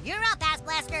 You're up, Ass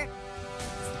Blaster.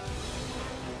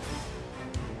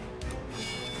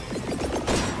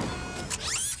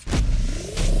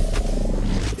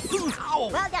 Ow!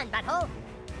 Well done, Butthole.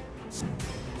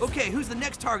 Okay, who's the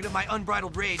next target of my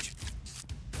unbridled rage?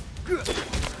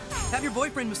 Have your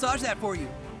boyfriend massage that for you.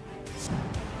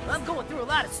 I'm going through a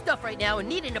lot of stuff right now, and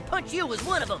needing to punch you is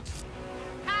one of them.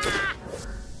 Ah!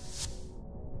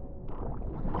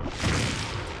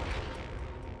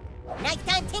 Nice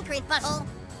time tinkering, Butthole.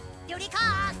 Duty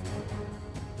calls.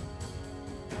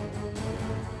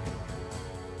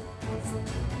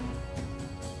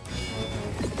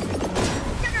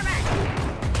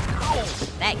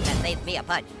 Thanks, that saves me a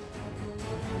punch.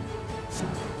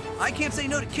 I can't say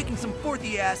no to kicking some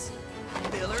fourthy ass.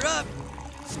 Fill her up.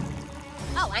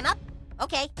 Oh, I'm up?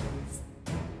 Okay.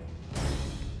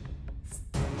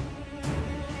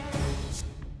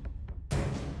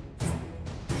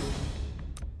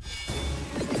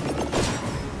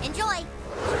 Enjoy.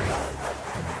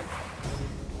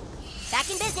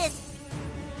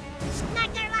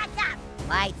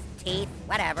 teeth,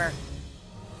 whatever.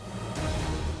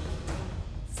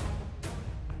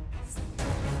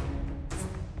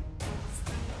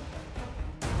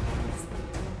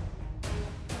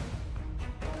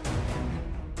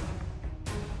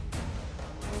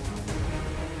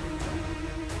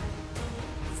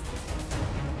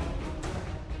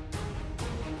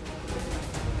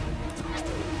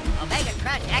 Omega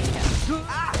Crunch Extra.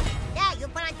 Yeah, you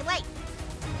put on some weight.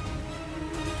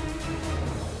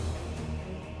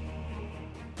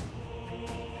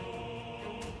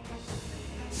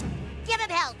 Give him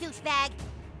hell, douchebag.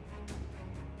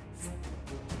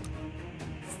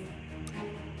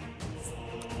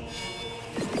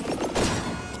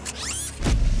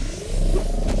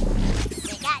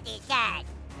 We got these guys.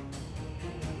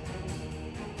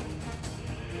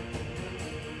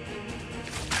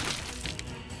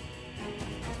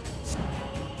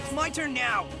 It's my turn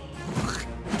now.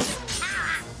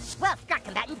 Well struck,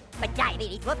 combatant, but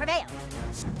diabetes will prevail.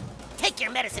 Take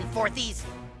your medicine, Fourthies.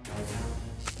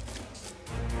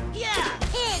 Yeah!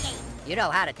 Hey, You know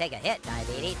how to take a hit,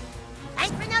 Diabetes.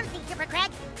 thanks for noticing, Super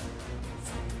Craig.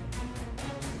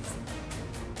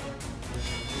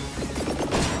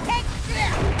 Take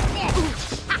this!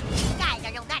 Ha! You guys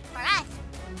are no match for us.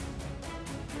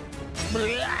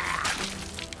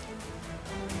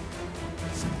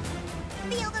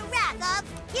 Feel the wrath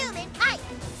of human kite.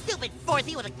 Stupid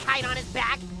Fourthie with a kite on his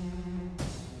back.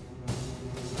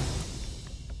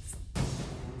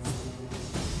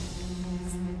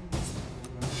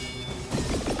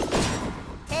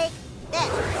 Take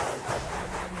this.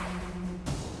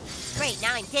 Great,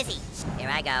 now I'm dizzy. Here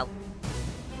I go.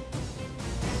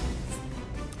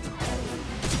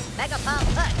 Mega Pump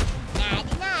Push.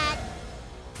 Nod, nod.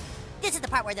 This is the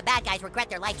part where the bad guys regret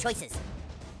their life choices.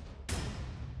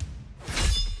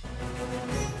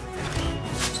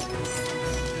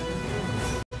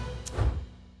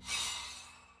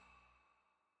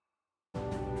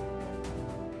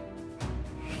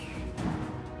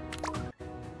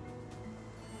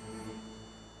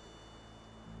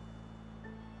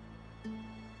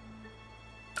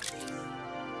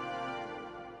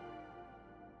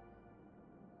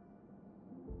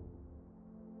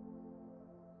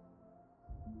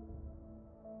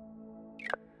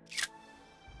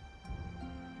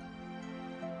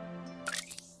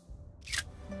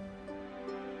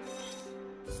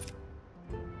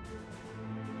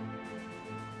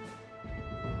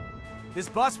 This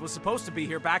bus was supposed to be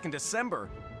here back in December.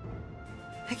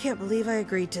 I can't believe I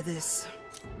agreed to this.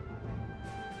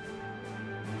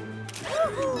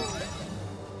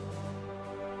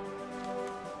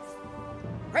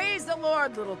 Praise the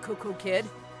Lord, little cuckoo kid.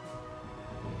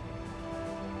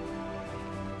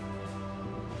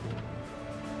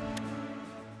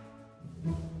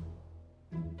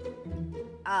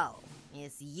 Oh,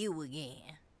 it's you again.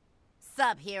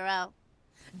 Sup, hero?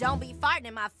 Don't be farting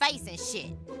in my face and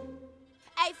shit.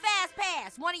 Hey, Fast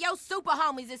Pass, one of your super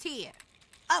homies is here.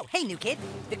 Oh, hey, new kid.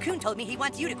 The coon told me he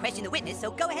wants you to question the witness,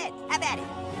 so go ahead. Have at it.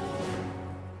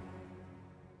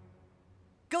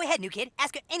 Go ahead, new kid.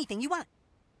 Ask her anything you want.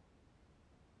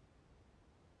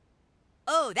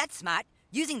 Oh, that's smart.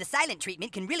 Using the silent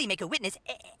treatment can really make a witness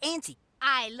antsy.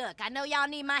 Aye, look, I know y'all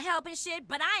need my help and shit,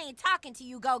 but I ain't talking to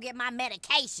you go get my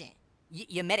medication.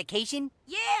 Your medication?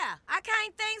 Yeah, I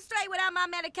can't think straight without my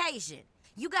medication.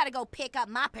 You gotta go pick up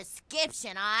my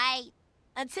prescription, alright?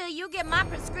 Until you get my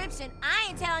prescription, I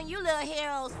ain't telling you little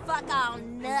heroes fuck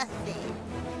on nothing.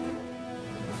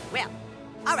 Well,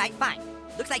 all right, fine.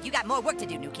 Looks like you got more work to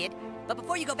do, new kid. But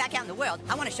before you go back out in the world,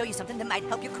 I want to show you something that might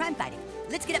help your crime fighting.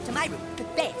 Let's get up to my room.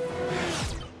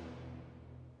 Fast.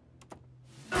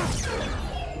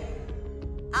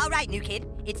 All right, new kid.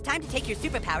 It's time to take your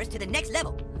superpowers to the next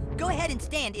level. Go ahead and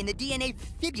stand in the DNA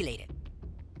fibrillator.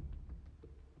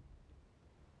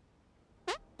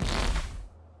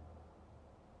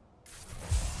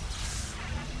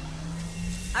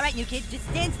 All right, new kid, just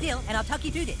stand still and I'll talk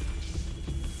you through this.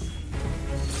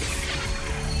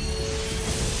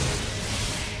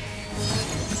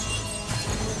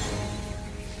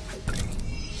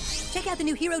 Check out the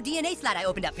new hero DNA slot I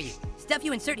opened up for you. Stuff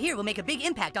you insert here will make a big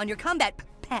impact on your combat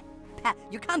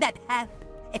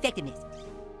effectiveness.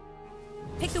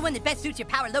 Pick the one that best suits your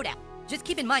power loadout. Just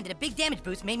keep in mind that a big damage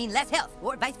boost may mean less health,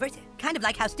 or vice versa. Kind of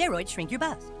like how steroids shrink your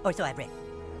balls, or so I've read.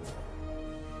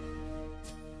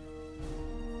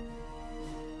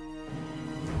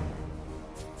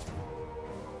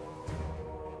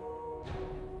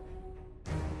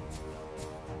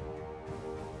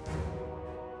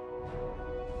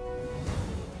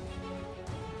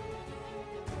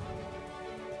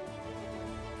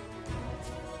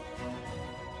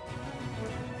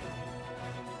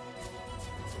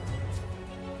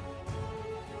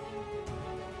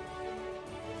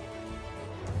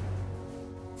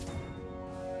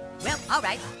 All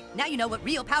right, now you know what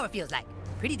real power feels like.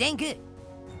 Pretty dang good.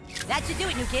 That should do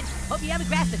it, new kids. Hope you have a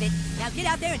grasp of it. Now get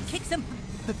out there and kick some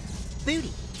booty.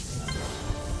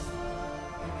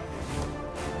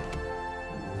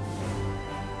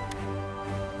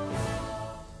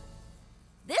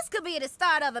 This could be the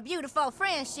start of a beautiful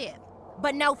friendship,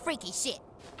 but no freaky shit.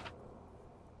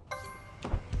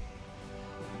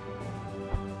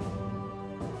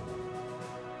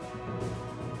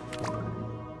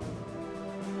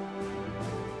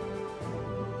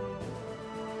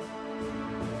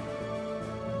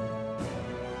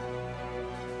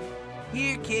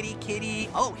 Here, kitty, kitty.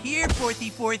 Oh, here, Fourthy,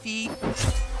 Fourthy.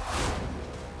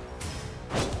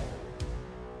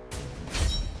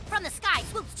 From the sky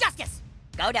swoops justice.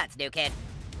 Go nuts, new kid.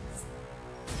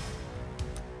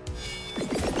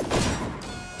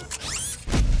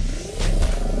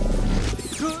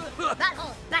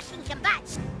 Butthole bashing some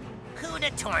butts. Who to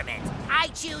torment? I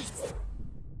choose...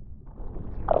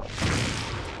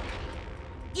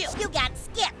 You got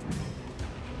skipped.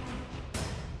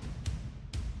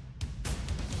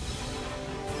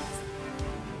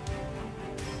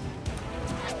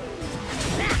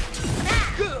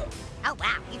 Oh,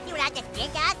 wow. You see what I just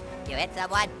did, guys? You hit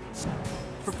someone?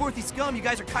 For Fourthy Scum, you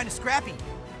guys are kind of scrappy.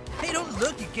 Hey, don't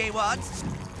look, you gaywads.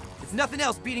 If nothing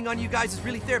else, beating on you guys is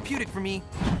really therapeutic for me.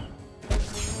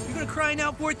 You gonna cry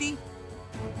now, Fourthy?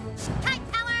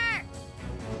 Kite power!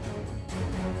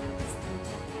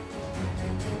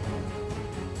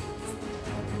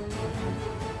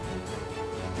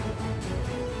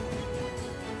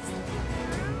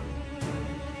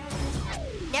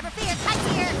 Never fear, Kite's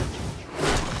here!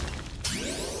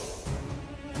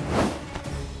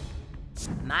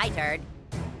 My turn.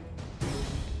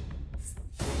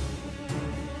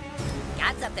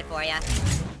 Got something for ya.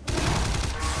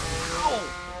 Oh,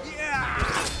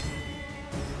 yeah!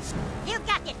 You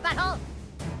got this, butthole!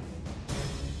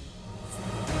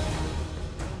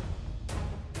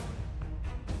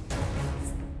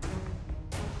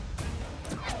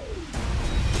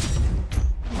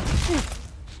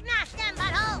 Smash them,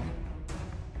 butthole!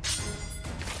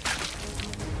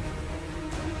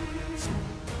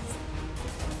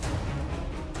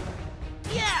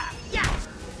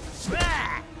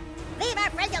 Leave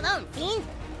our friend alone, fiend!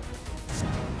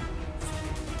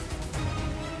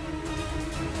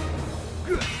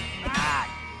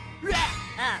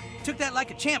 Took that like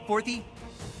a champ, Fourthy.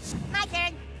 My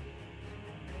turn.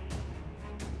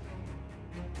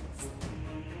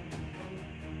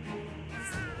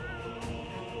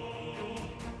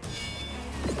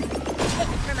 This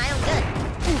is for my own good.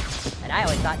 And I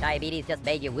always thought diabetes just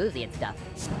made you woozy and stuff.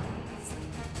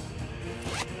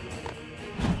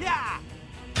 Yeah!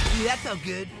 Ooh, that felt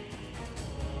good.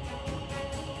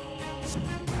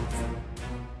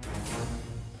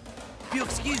 If you'll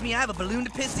excuse me, I have a balloon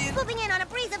to piss in. Moving in on a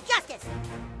breeze of justice.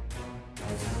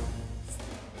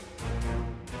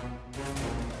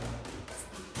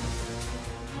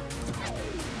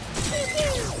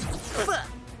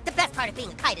 The best part of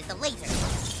being a kite is the laser.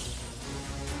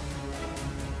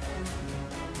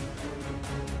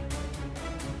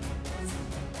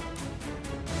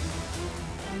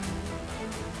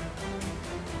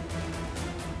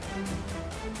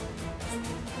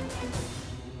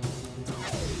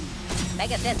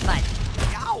 Make a fist punch.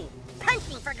 Ow!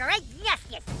 Punching for great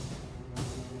justice.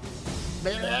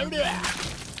 Now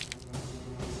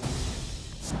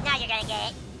you're gonna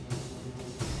get it.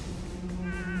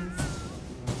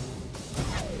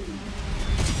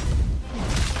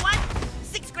 What?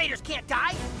 6th graders can't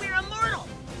die. We're immortal.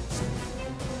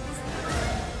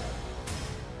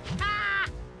 Ah!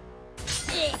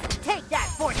 Take that,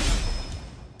 Fourthy.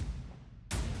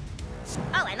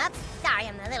 Oh, I'm up. Sorry,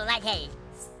 I'm a little lightheaded.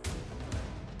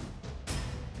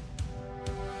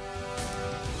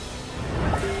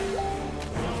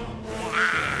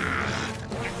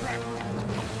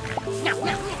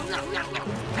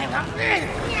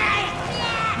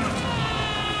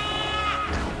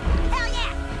 Hell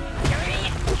yeah!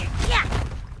 Yeah!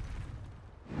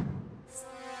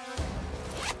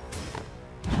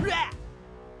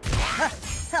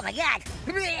 Oh my god!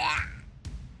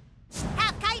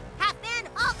 Half kite, half man,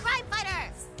 all crime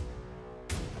fighters!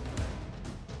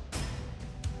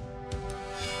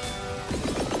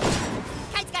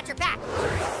 Kite's got your back!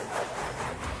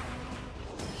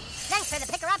 Thanks for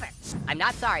the picker-upper! I'm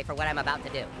not sorry for what I'm about to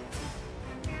do.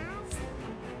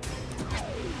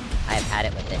 I have had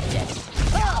it with this shit.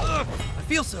 Ugh, I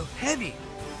feel so heavy.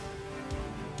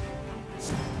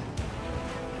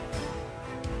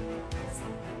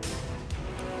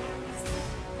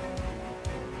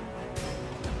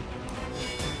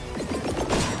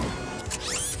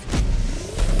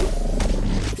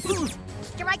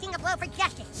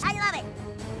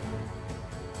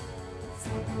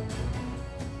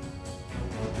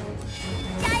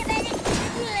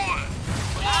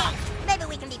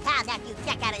 you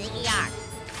check out of the ER.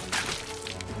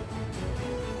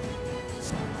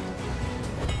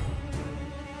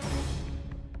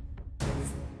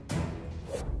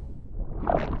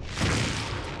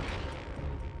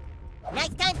 Nice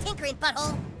time tinkering,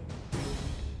 butthole.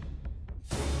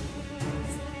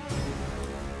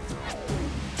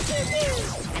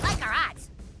 I like our odds.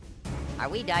 Are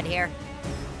we done here?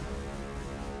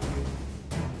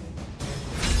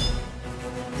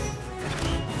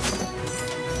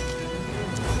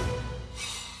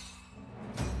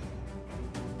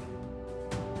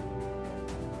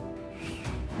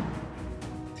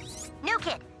 New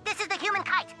kid, this is the human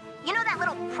kite. You know that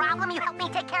little problem you helped me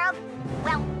take care of?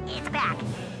 Well, it's back.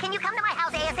 Can you come to my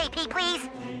house ASAP, please?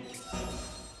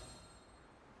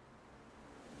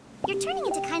 You're turning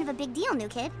into kind of a big deal, new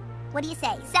kid. What do you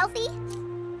say, selfie?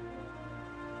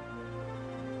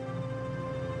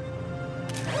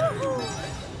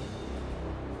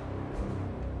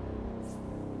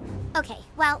 Okay,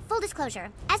 well, full disclosure.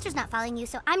 Esther's not following you,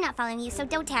 so I'm not following you, so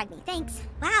don't tag me. Thanks.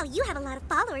 Wow, you have a lot of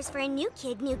followers for a new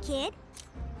kid, new kid.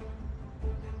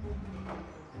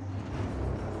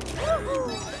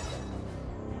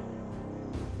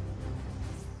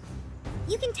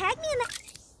 You can tag me in the...